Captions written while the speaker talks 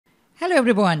Hello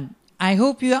everyone, I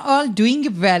hope you are all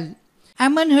doing well.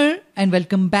 I'm Anhar and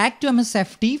welcome back to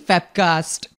MSFT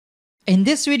WebCast. In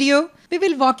this video, we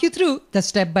will walk you through the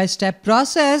step-by-step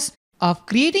process of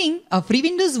creating a free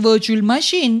Windows virtual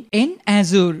machine in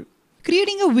Azure.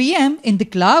 Creating a VM in the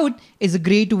cloud is a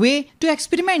great way to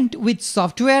experiment with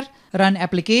software, run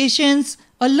applications,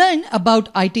 or learn about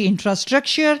IT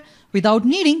infrastructure without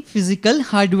needing physical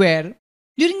hardware.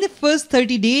 During the first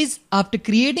 30 days after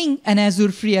creating an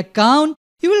Azure free account,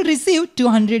 you will receive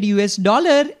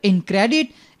 $200 in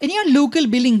credit in your local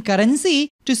billing currency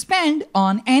to spend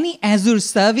on any Azure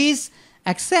service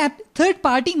except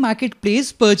third-party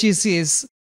marketplace purchases.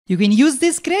 You can use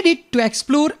this credit to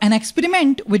explore and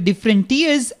experiment with different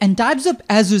tiers and types of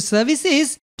Azure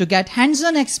services to get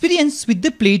hands-on experience with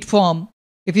the platform.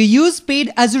 If you use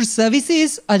paid Azure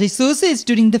services or resources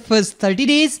during the first 30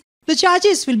 days, the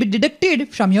charges will be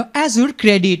deducted from your Azure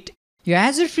credit. Your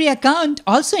Azure free account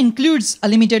also includes a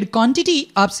limited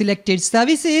quantity of selected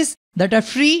services that are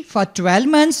free for 12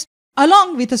 months,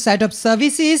 along with a set of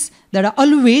services that are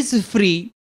always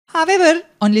free. However,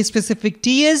 only specific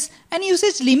tiers and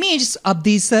usage limits of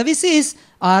these services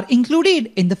are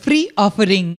included in the free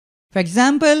offering. For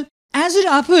example, Azure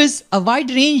offers a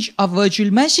wide range of virtual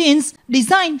machines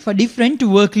designed for different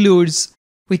workloads.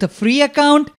 With a free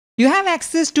account, you have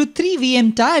access to 3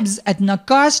 VM types at no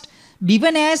cost: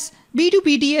 B1S,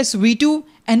 B2PTS V2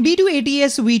 and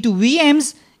B2ATS V2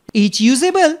 VMs, each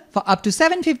usable for up to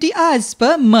 750 hours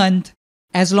per month.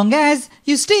 As long as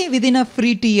you stay within a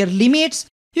free tier limits,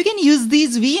 you can use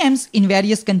these VMs in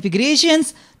various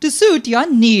configurations to suit your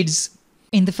needs.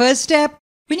 In the first step,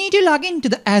 we need to log in to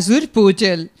the Azure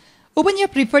Portal. Open your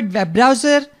preferred web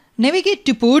browser, navigate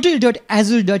to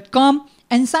portal.azure.com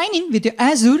and sign in with your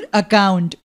Azure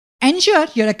account. Ensure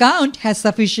your account has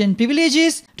sufficient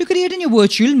privileges to create a new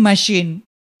virtual machine.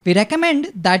 We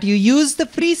recommend that you use the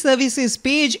free services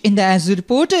page in the Azure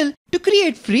portal to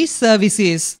create free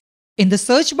services. In the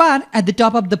search bar at the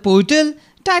top of the portal,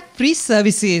 type free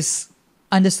services.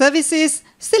 Under services,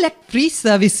 select free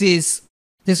services.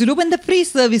 This will open the free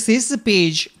services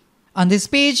page. On this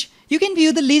page, you can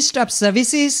view the list of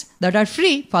services that are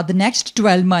free for the next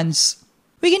 12 months.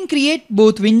 We can create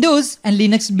both Windows and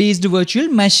Linux-based virtual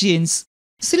machines.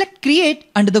 Select Create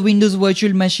under the Windows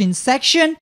Virtual Machines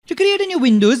section to create a new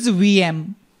Windows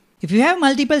VM. If you have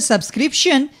multiple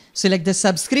subscriptions, select the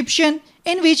subscription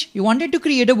in which you wanted to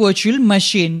create a virtual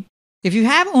machine. If you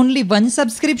have only one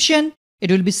subscription,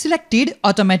 it will be selected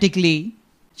automatically.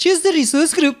 Choose the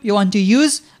resource group you want to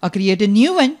use or create a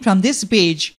new one from this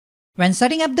page. When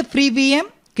setting up the free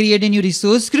VM, create a new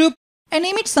resource group and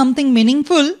name it something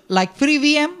meaningful like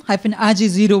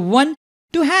FreeVM-RG01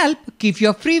 to help keep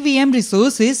your free VM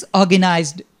resources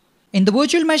organized. In the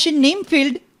virtual machine name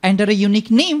field, enter a unique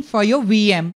name for your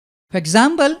VM. For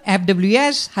example,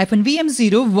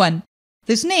 FWS-VM01.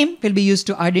 This name will be used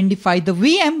to identify the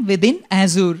VM within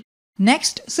Azure.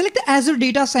 Next, select the Azure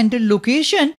data center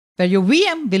location where your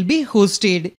VM will be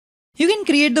hosted. You can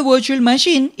create the virtual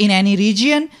machine in any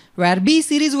region where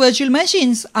B-series virtual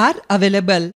machines are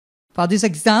available. For this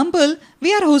example,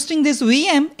 we are hosting this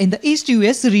VM in the East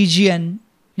US region.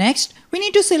 Next, we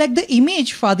need to select the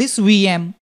image for this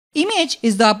VM. Image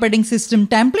is the operating system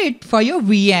template for your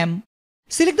VM.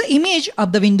 Select the image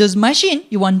of the Windows machine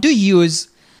you want to use.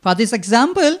 For this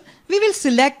example, we will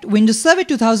select Windows Server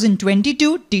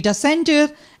 2022 Data Center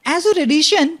Azure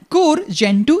Edition Core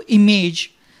Gen 2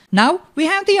 image. Now, we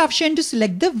have the option to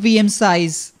select the VM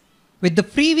size. With the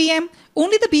free VM,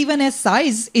 only the B1S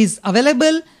size is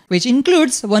available, which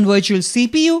includes one virtual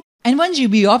CPU and 1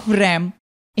 GB of RAM.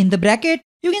 In the bracket,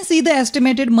 you can see the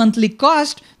estimated monthly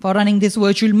cost for running this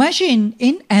virtual machine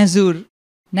in Azure.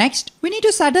 Next, we need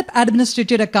to set up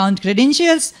administrator account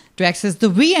credentials to access the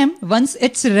VM once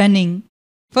it's running.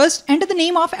 First, enter the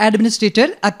name of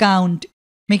administrator account.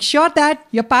 Make sure that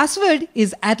your password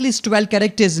is at least 12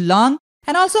 characters long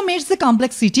and also meets the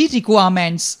complexity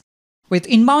requirements. With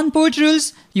inbound port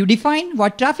rules, you define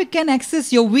what traffic can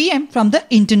access your VM from the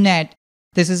internet.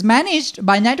 This is managed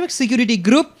by Network Security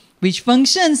Group, which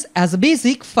functions as a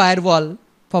basic firewall.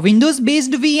 For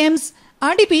Windows-based VMs,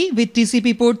 RDP with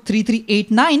TCP port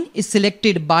 3389 is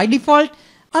selected by default,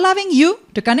 allowing you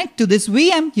to connect to this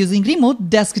VM using remote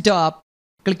desktop.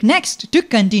 Click Next to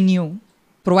continue.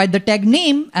 Provide the tag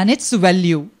name and its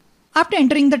value. After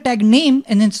entering the tag name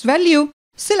and its value,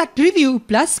 select Review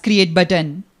plus Create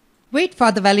button. Wait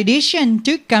for the validation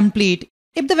to complete.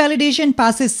 If the validation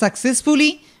passes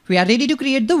successfully, we are ready to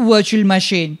create the virtual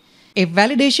machine. If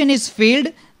validation is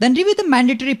failed, then review the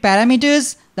mandatory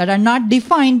parameters that are not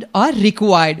defined or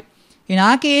required. In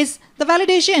our case, the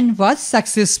validation was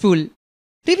successful.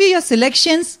 Review your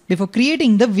selections before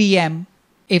creating the VM.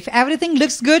 If everything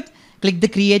looks good, click the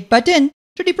Create button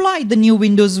to deploy the new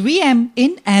Windows VM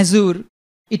in Azure.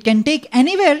 It can take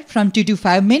anywhere from 2 to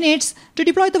 5 minutes to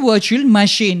deploy the virtual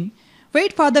machine.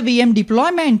 Wait for the VM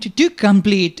deployment to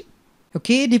complete.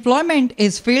 Okay, deployment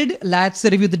is filled. Let's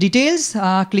review the details.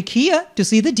 Click here to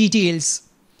see the details.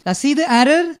 Let's see the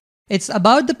error. It's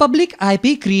about the public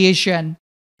IP creation.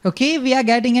 Okay, we are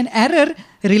getting an error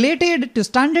related to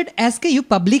standard SKU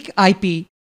public IP.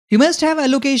 You must have a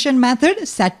allocation method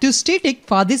set to static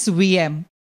for this VM.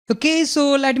 Okay,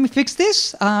 so let me fix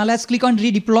this. Let's click on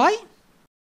redeploy.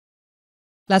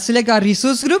 Let's select our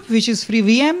resource group, which is free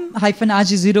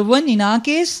VM-RG01 in our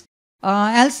case.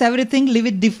 Else everything leave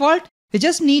it default. We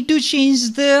just need to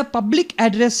change the public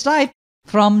address type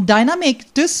from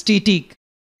dynamic to static.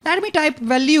 Let me type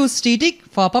value static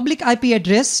for public IP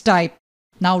address type.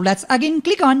 Now let's again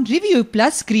click on review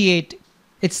plus create.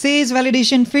 It says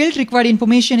validation failed, required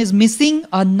information is missing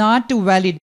or not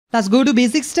valid. Let's go to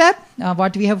basic step.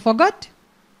 What we have forgot?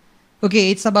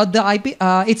 Okay, it's about the IP.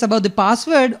 It's about the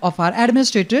password of our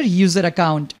administrator user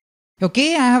account.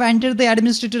 Okay, I have entered the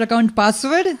administrator account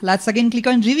password. Let's again click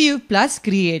on review plus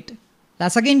create.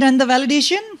 Let's again run the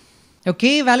validation.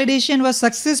 Okay, validation was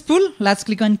successful. Let's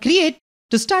click on create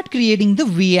to start creating the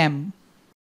VM.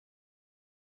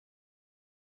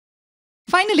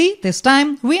 Finally, this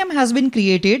time VM has been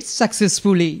created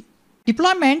successfully.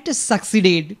 Deployment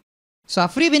succeeded. So our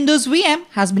free Windows VM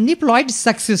has been deployed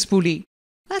successfully.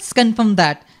 Let's confirm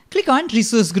that. Click on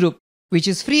resource group, which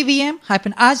is free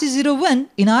VM-RG01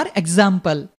 in our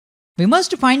example. We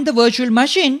must find the virtual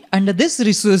machine under this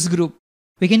resource group.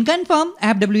 We can confirm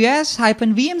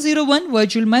FWS-VM01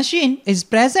 virtual machine is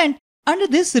present under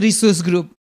this resource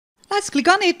group. Let's click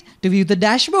on it to view the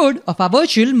dashboard of our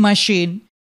virtual machine.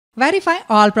 Verify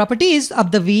all properties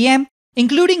of the VM,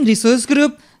 including resource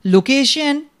group,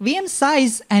 location, VM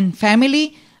size and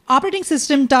family, operating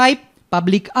system type,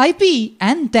 public IP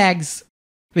and tags.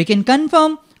 We can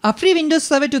confirm our free Windows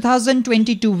Server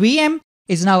 2022 VM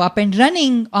is now up and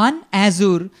running on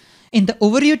Azure. In the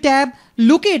Overview tab,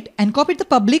 locate and copy the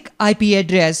public IP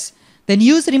address. Then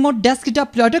use Remote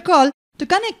Desktop Protocol to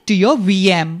connect to your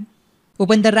VM.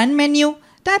 Open the Run menu,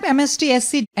 type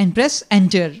MSFT and press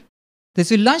Enter.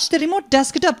 This will launch the Remote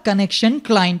Desktop Connection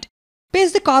client.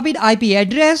 Paste the copied IP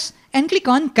address and click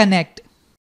on Connect.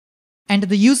 Enter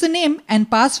the username and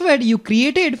password you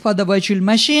created for the virtual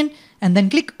machine and then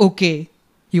click OK.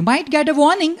 You might get a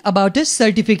warning about a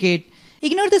certificate.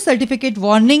 Ignore the certificate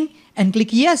warning and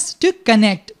click Yes to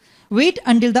connect. Wait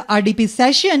until the RDP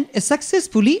session is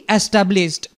successfully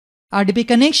established. RDP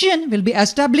connection will be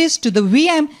established to the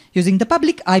VM using the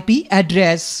public IP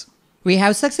address. We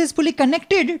have successfully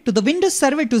connected to the Windows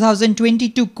Server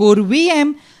 2022 core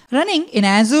VM running in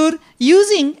Azure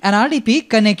using an RDP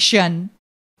connection.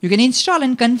 You can install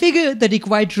and configure the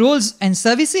required roles and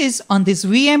services on this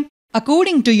VM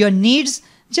according to your needs,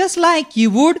 just like you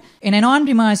would in an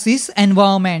on-premises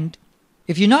environment.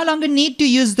 If you no longer need to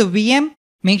use the VM,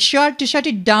 make sure to shut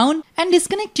it down and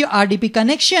disconnect your RDP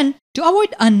connection to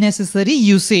avoid unnecessary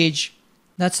usage.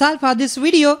 That's all for this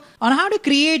video on how to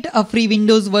create a free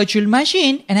Windows virtual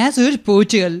machine in Azure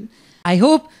Portal. I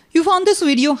hope you found this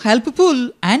video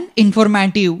helpful and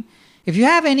informative. If you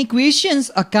have any questions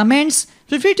or comments,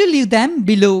 feel free to leave them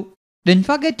below. Don't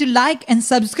forget to like and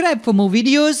subscribe for more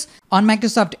videos on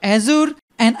Microsoft Azure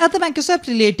and other Microsoft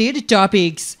related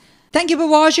topics. Thank you for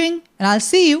watching and I'll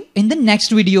see you in the next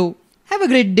video. Have a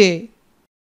great day.